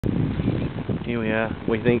Here we are.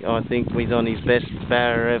 I think he's on his best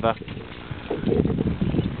barra ever.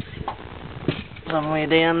 Somewhere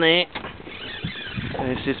down there.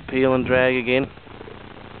 There's this peel and drag again.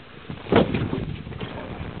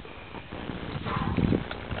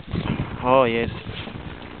 Oh yes.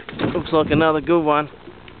 Looks like another good one.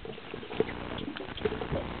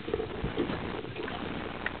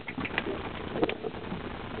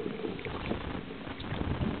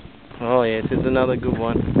 Oh yes, it's another good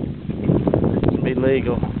one. It'll be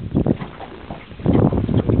legal.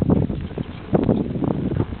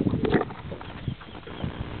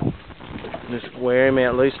 Just wear him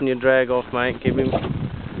out, loosen your drag off, mate. Give him.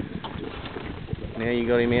 Now you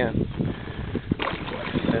got him out.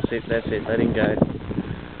 That's it, let him go.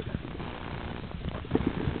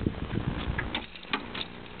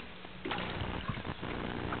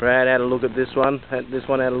 Brad had a look at this one. This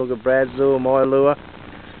one had a look at Brad's lure, my lure.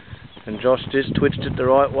 And Josh just twitched it the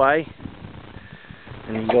right way.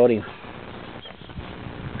 And he got him.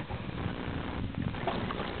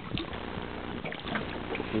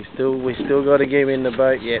 We still got to get him in the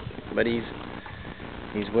boat yet, but he's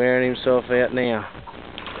wearing himself out now.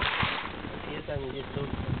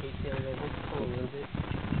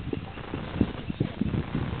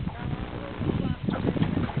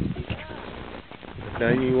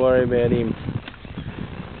 Don't you worry about him.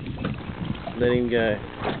 Let him go.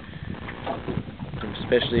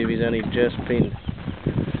 Especially if he's only just pinned.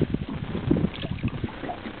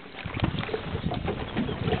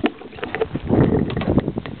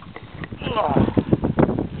 Oh.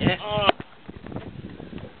 Yeah. Oh.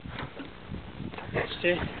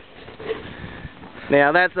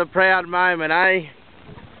 Now that's a proud moment, eh?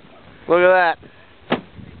 Look at that.